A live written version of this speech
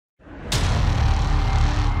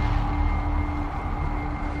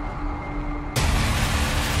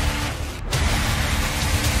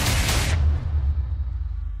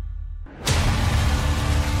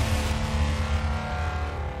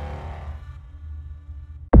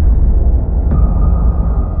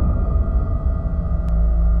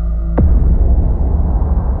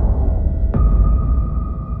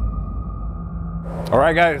All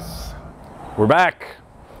right, guys, we're back.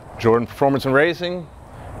 Jordan Performance and Racing,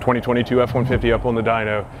 2022 F150 up on the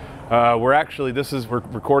dyno. We're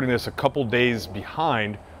recording this a couple days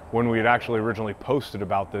behind when we had actually originally posted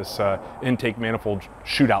about this intake manifold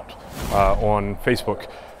shootout on Facebook.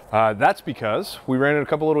 That's because we ran into a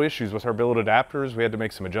couple little issues with our billet adapters. We had to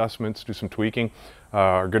make some adjustments, do some tweaking.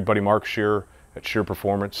 Our good buddy Mark Shear at Shear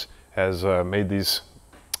Performance has made these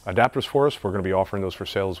adapters for us. We're going to be offering those for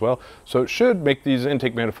sale as well. So it should make these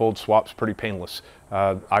intake manifold swaps pretty painless.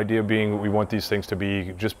 Idea being we want these things to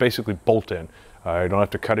be just basically bolt in. You don't have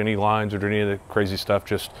to cut any lines or do any of the crazy stuff.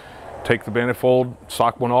 Just take the manifold,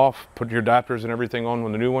 sock one off, put your adapters and everything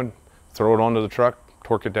on the new one, throw it onto the truck,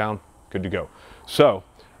 torque it down, good to go. So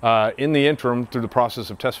in the interim, through the process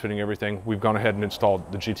of test fitting everything, we've gone ahead and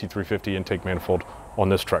installed the GT350 intake manifold on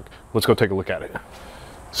this truck. Let's go take a look at it.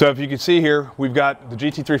 So if you can see here, we've got the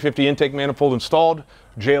GT350 intake manifold installed,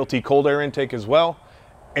 JLT cold air intake as well,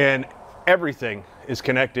 and everything is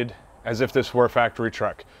connected as if this were a factory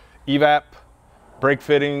truck. Evap, brake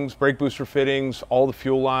fittings, brake booster fittings, all the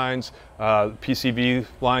fuel lines, PCV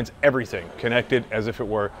lines, everything connected as if it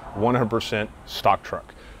were 100% stock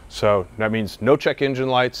truck. So that means no check engine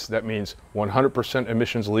lights, that means 100%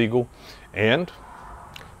 emissions legal, and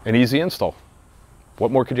an easy install.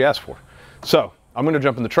 What more could you ask for? So I'm going to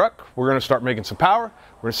jump in the truck. We're going to start making some power.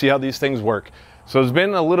 We're going to see how these things work. So there's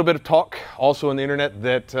been a little bit of talk also on the internet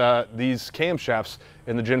that these camshafts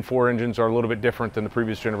in the Gen 4 engines are a little bit different than the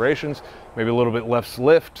previous generations. Maybe a little bit less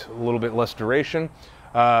lift, a little bit less duration.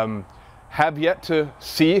 Have yet to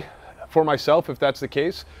see for myself if that's the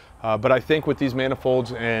case. But I think with these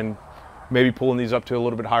manifolds and maybe pulling these up to a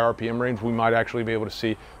little bit higher RPM range, we might actually be able to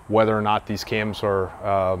see whether or not these cams are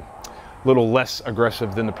a little less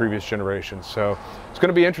aggressive than the previous generation. So it's going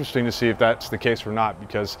to be interesting to see if that's the case or not,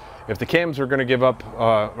 because if the cams are going to give up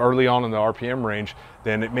early on in the RPM range,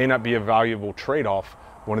 then it may not be a valuable trade-off,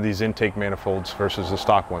 one of these intake manifolds versus the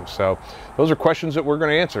stock ones. So those are questions that we're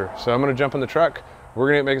going to answer. So I'm going to jump in the truck, we're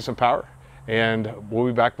going to get making some power, and we'll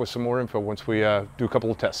be back with some more info once we do a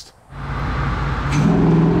couple of tests.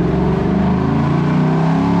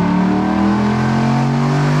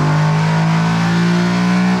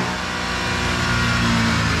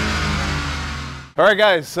 All right,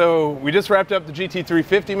 guys, so we just wrapped up the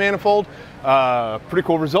GT350 manifold. Pretty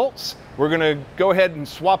cool results. We're gonna go ahead and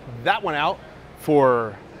swap that one out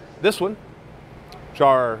for this one, which is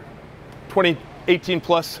our 2018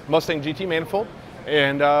 plus Mustang GT manifold.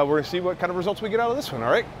 And we're gonna see what kind of results we get out of this one,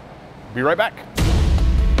 all right? Be right back.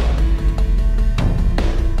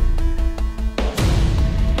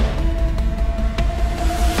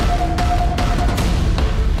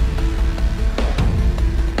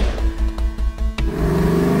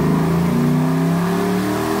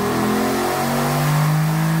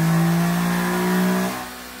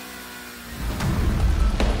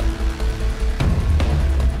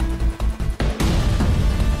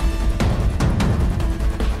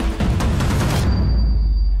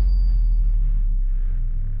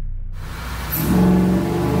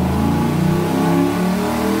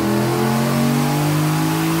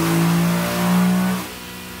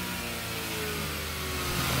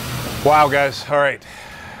 Wow, guys, all right,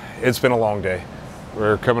 it's been a long day.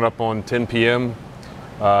 We're coming up on 10 p.m.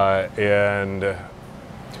 And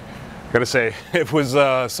gotta say, it was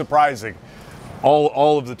surprising.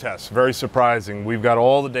 All of the tests, very surprising. We've got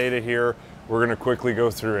all the data here. We're gonna quickly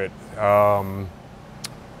go through it. Kind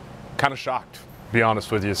of shocked, to be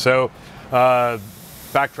honest with you. So,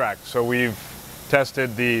 backtrack. So we've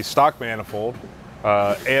tested the stock manifold,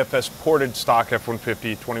 AFS ported stock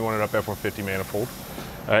F150, 21 and up F150 manifold.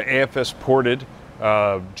 AFS ported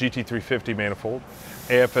GT350 manifold,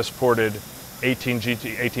 AFS ported 18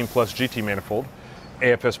 plus GT manifold,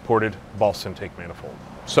 AFS ported Boss intake manifold.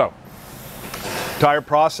 So, entire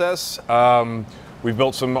process, we've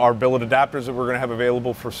built our billet adapters that we're going to have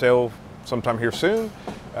available for sale sometime here soon.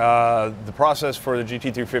 The process for the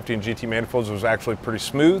GT350 and GT manifolds was actually pretty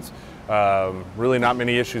smooth. Really not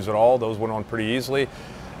many issues at all. Those went on pretty easily.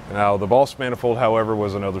 Now the Boss manifold, however,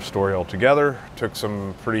 was another story altogether. Took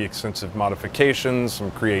some pretty extensive modifications,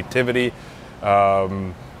 some creativity, you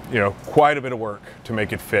know, quite a bit of work to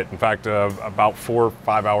make it fit. In fact, about 4 or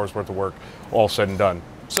 5 hours worth of work, all said and done.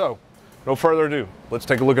 So, no further ado, let's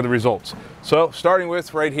take a look at the results. So, starting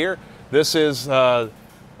with right here, this is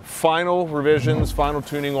final revisions, final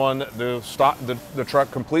tuning on the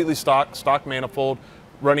truck, completely stock manifold,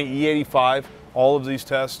 running E85. All of these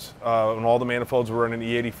tests on all the manifolds were running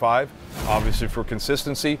E85. Obviously for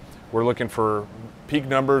consistency, we're looking for peak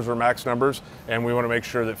numbers or max numbers, and we want to make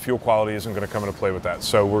sure that fuel quality isn't going to come into play with that.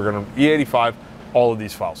 So we're going to E85 all of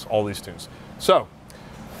these files, all these tunes. So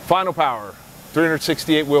Final power,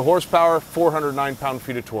 368 wheel horsepower, 409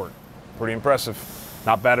 pound-feet of torque. Pretty impressive.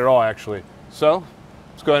 Not bad at all, actually. So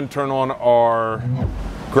let's go ahead and turn on our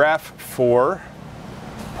graph for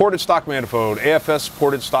ported stock manifold, AFS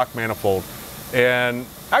ported stock manifold. And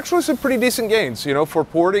actually some pretty decent gains, you know, for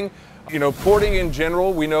porting. You know, porting in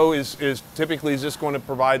general, we know is typically just going to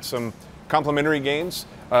provide some complementary gains.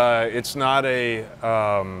 It's not a,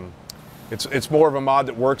 it's more of a mod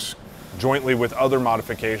that works jointly with other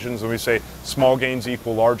modifications. And we say small gains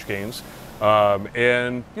equal large gains.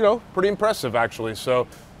 And, you know, pretty impressive actually. So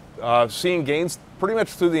seeing gains pretty much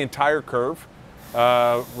through the entire curve,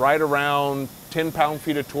 right around 10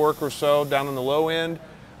 pound-feet of torque or so down in the low end.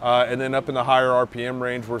 And then up in the higher RPM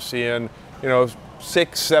range, we're seeing, you know,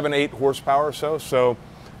 6, 7, 8 horsepower or so. So,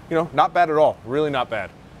 you know, not bad at all, really not bad.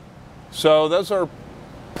 So those are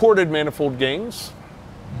ported manifold gains.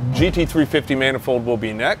 GT350 manifold will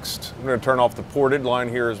be next. I'm going to turn off the ported line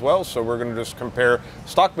here as well. So we're going to just compare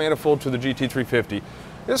stock manifold to the GT350.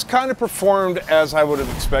 This kind of performed as I would have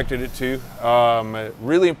expected it to.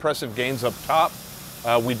 Really impressive gains up top.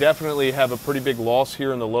 We definitely have a pretty big loss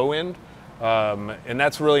here in the low end. And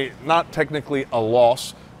that's really not technically a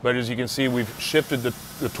loss, but as you can see, we've shifted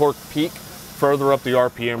the torque peak further up the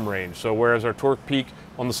RPM range. So whereas our torque peak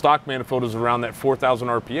on the stock manifold is around that 4,000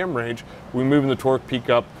 RPM range, we're moving the torque peak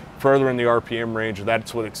up further in the RPM range.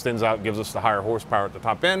 That's what extends out, gives us the higher horsepower at the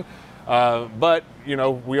top end. But you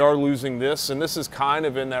know, we are losing this, and this is kind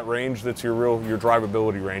of in that range that's your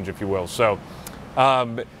drivability range, if you will. So,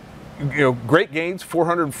 you know, great gains,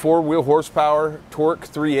 404 wheel horsepower, torque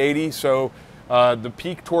 380. So the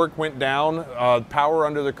peak torque went down, power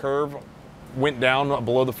under the curve went down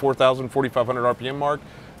below the 4,000, 4,500 RPM mark.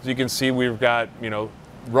 As you can see, we've got, you know,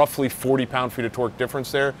 roughly 40 pound-feet of torque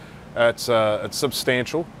difference there. It's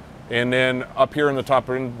substantial. And then up here in the top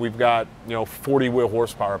end, we've got, you know, 40 wheel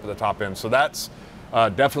horsepower up at the top end. So that's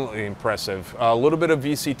definitely impressive. A little bit of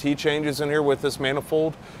VCT changes in here with this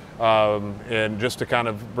manifold. And just to kind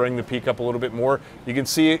of bring the peak up a little bit more, you can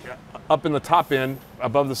see up in the top end,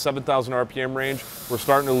 above the 7,000 RPM range, we're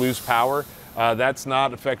starting to lose power. That's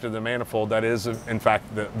not affected the manifold. That is, in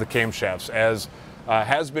fact, the camshafts. As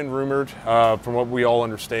has been rumored, from what we all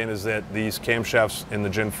understand, is that these camshafts in the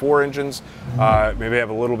Gen 4 engines maybe have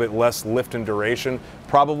a little bit less lift and duration,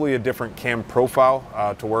 probably a different cam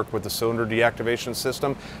profile to work with the cylinder deactivation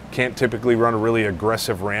system. Can't typically run a really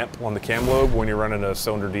aggressive ramp on the cam lobe when you're running a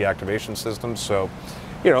cylinder deactivation system. So,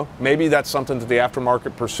 you know, maybe that's something that the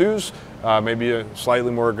aftermarket pursues. Maybe a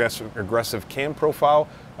slightly more aggressive cam profile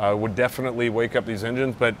would definitely wake up these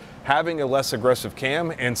engines, but having a less aggressive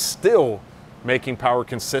cam and still making power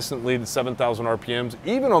consistently to 7,000 RPMs,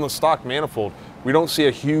 even on the stock manifold, we don't see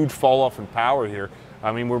a huge fall off in power here.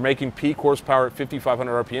 I mean, we're making peak horsepower at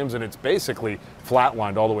 5,500 RPMs, and it's basically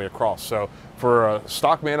flatlined all the way across. So for a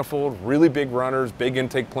stock manifold, really big runners, big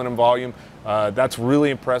intake plenum volume, that's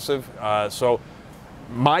really impressive. So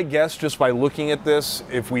my guess, just by looking at this,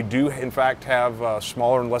 if we do in fact have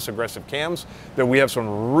smaller and less aggressive cams, that we have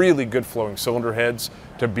some really good flowing cylinder heads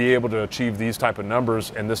to be able to achieve these type of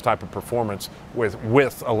numbers and this type of performance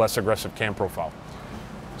with a less aggressive cam profile.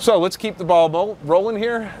 So let's keep the ball rolling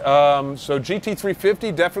here. So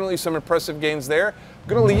GT350, definitely some impressive gains there. I'm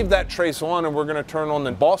gonna leave that trace on, and we're gonna turn on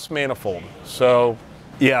the Boss manifold. So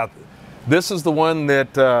yeah, this is the one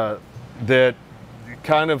that that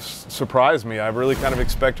kind of surprised me. I really kind of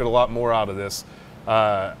expected a lot more out of this.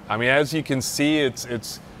 I mean, as you can see,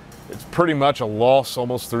 it's pretty much a loss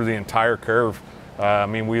almost through the entire curve. I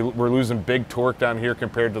mean, we're losing big torque down here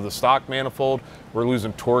compared to the stock manifold. We're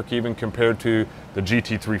losing torque even compared to the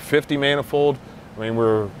GT350 manifold. I mean,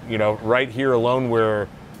 we're, you know, right here alone, we're,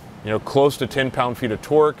 you know, close to 10 pound-feet of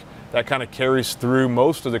torque. That kind of carries through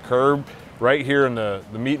most of the curve. Right here in the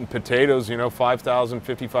meat and potatoes, you know, 5,000,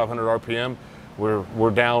 5,500 RPM.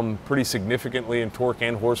 We're down pretty significantly in torque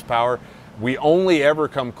and horsepower. We only ever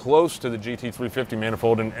come close to the GT350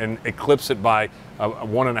 manifold and eclipse it by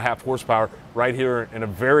 1.5 horsepower right here in a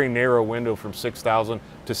very narrow window from 6,000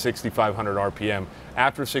 to 6,500 RPM.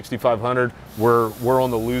 After 6,500, we're on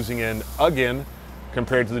the losing end again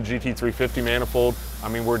compared to the GT350 manifold. I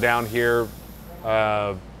mean, we're down here,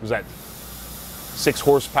 was that 6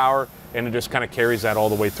 horsepower, and it just kind of carries that all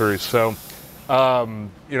the way through. So,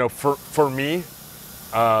 you know, for me,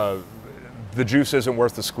 the juice isn't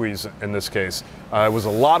worth the squeeze in this case. It was a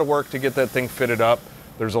lot of work to get that thing fitted up.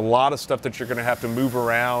 There's a lot of stuff that you're gonna have to move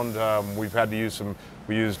around. We've had to use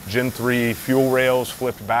we used Gen 3 fuel rails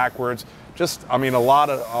flipped backwards. Just, I mean, a lot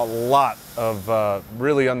of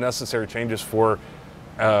really unnecessary changes for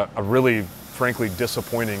a really, frankly,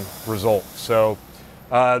 disappointing result. So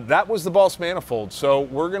That was the Boss manifold. So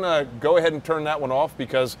we're gonna go ahead and turn that one off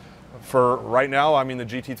because for right now, I mean, the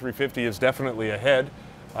GT350 is definitely ahead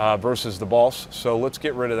versus the Boss. So let's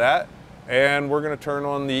get rid of that. And we're gonna turn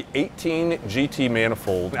on the 18 GT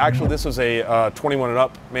manifold. Actually, this is a 21 and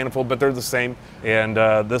up manifold, but they're the same. And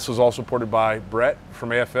this was all supported by Bret from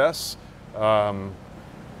AFS.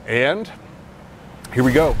 And here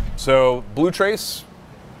we go. So Blue Trace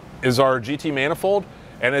is our GT manifold.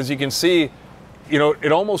 And as you can see, you know,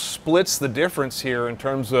 it almost splits the difference here in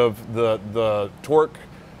terms of the torque.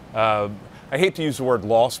 I hate to use the word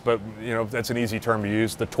loss, but you know, that's an easy term to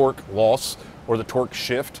use, the torque loss or the torque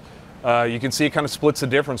shift. You can see it kind of splits the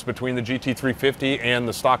difference between the GT350 and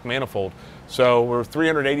the stock manifold. So we're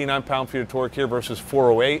 389 pound-feet of torque here versus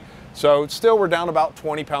 408. So still we're down about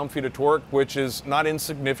 20 pound-feet of torque, which is not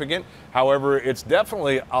insignificant. However, it's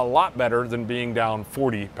definitely a lot better than being down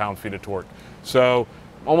 40 pound-feet of torque. So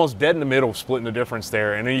almost dead in the middle, splitting the difference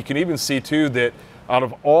there. And then you can even see too that out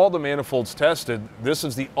of all the manifolds tested, this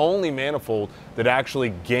is the only manifold that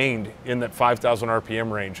actually gained in that 5,000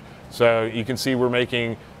 RPM range. So you can see we're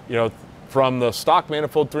making, you know, from the stock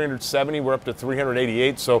manifold 370, we're up to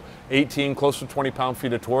 388, so 18, close to 20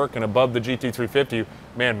 pound-feet of torque, and above the GT350,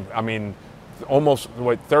 man, I mean, almost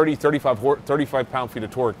what 35 pound-feet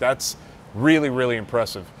of torque. That's really, really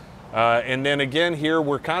impressive. And then again here,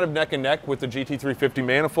 we're kind of neck and neck with the GT350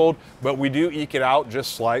 manifold, but we do eke it out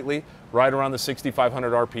just slightly, right around the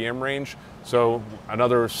 6,500 RPM range. So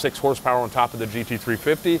another 6 horsepower on top of the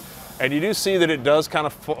GT350. And you do see that it does kind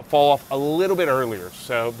of fall off a little bit earlier,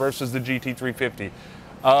 so versus the GT350.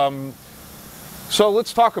 So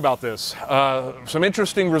let's talk about this. Some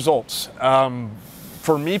interesting results.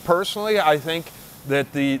 For me personally, I think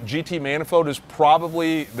that the GT manifold is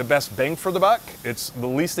probably the best bang for the buck. It's the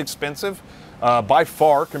least expensive by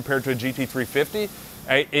far compared to a GT350,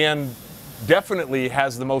 and definitely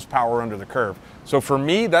has the most power under the curve. So for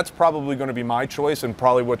me, that's probably going to be my choice, and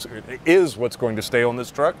probably what's going to stay on this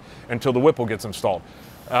truck until the Whipple gets installed.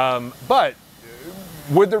 But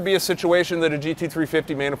would there be a situation that a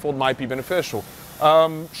GT350 manifold might be beneficial?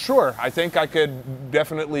 Sure, I think I could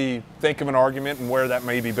definitely think of an argument and where that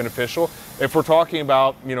may be beneficial. If we're talking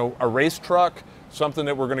about, you know, a race truck, something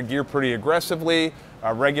that we're going to gear pretty aggressively,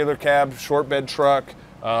 a regular cab, short bed truck,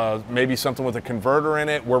 maybe something with a converter in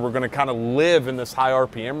it where we're going to kind of live in this high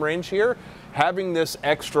RPM range here, having this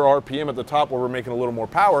extra RPM at the top where we're making a little more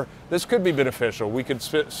power, this could be beneficial. We could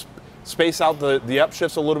space out the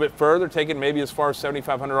upshifts a little bit further, take it maybe as far as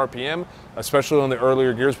 7,500 RPM, especially on the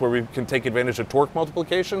earlier gears where we can take advantage of torque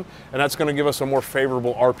multiplication, and that's going to give us a more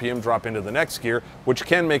favorable RPM drop into the next gear, which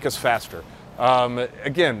can make us faster.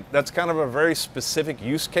 Again, that's kind of a very specific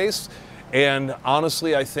use case, and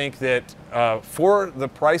honestly, I think that for the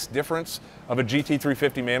price difference of a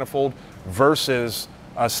GT350 manifold versus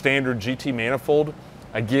a standard GT manifold,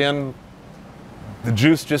 again, the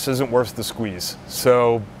juice just isn't worth the squeeze.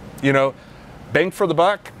 So, you know, bang for the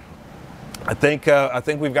buck, I think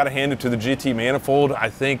we've got to hand it to the GT manifold. I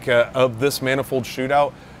think of this manifold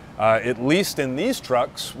shootout, at least in these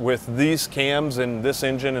trucks with these cams and this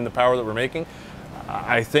engine and the power that we're making,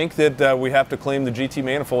 I think that we have to claim the GT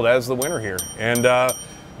manifold as the winner here. And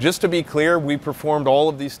just to be clear, we performed all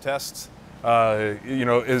of these tests, you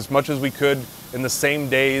know, as much as we could in the same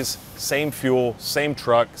days, same fuel, same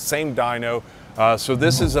truck, same dyno. So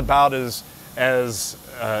this is about as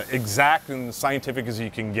exact and scientific as you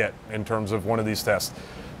can get in terms of one of these tests.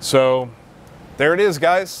 So there it is,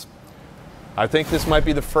 guys. I think this might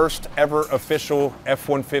be the first ever official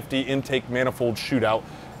F150 intake manifold shootout,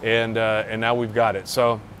 and now we've got it.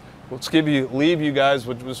 So let's leave you guys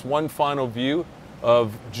with just one final view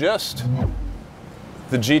of just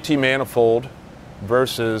the GT manifold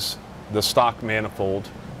versus the stock manifold.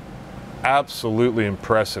 Absolutely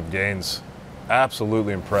impressive gains.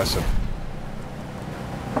 Absolutely impressive.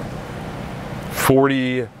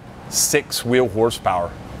 46 wheel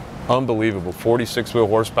horsepower. Unbelievable. 46 wheel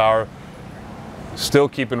horsepower. Still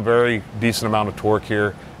keeping a very decent amount of torque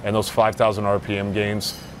here, and those 5,000 RPM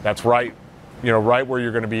gains. That's right, you know, right where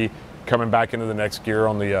you're going to be coming back into the next gear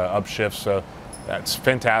on the upshift. So that's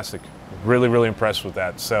fantastic. Really, really impressed with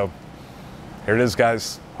that. So here it is,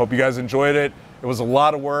 guys. Hope you guys enjoyed it. It was a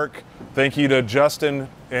lot of work. Thank you to Justin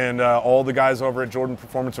and all the guys over at Jordan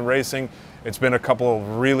Performance and Racing. It's been a couple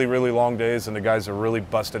of really, really long days, and the guys are really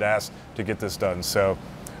busted ass to get this done. So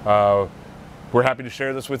we're happy to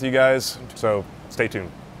share this with you guys. So stay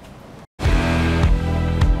tuned.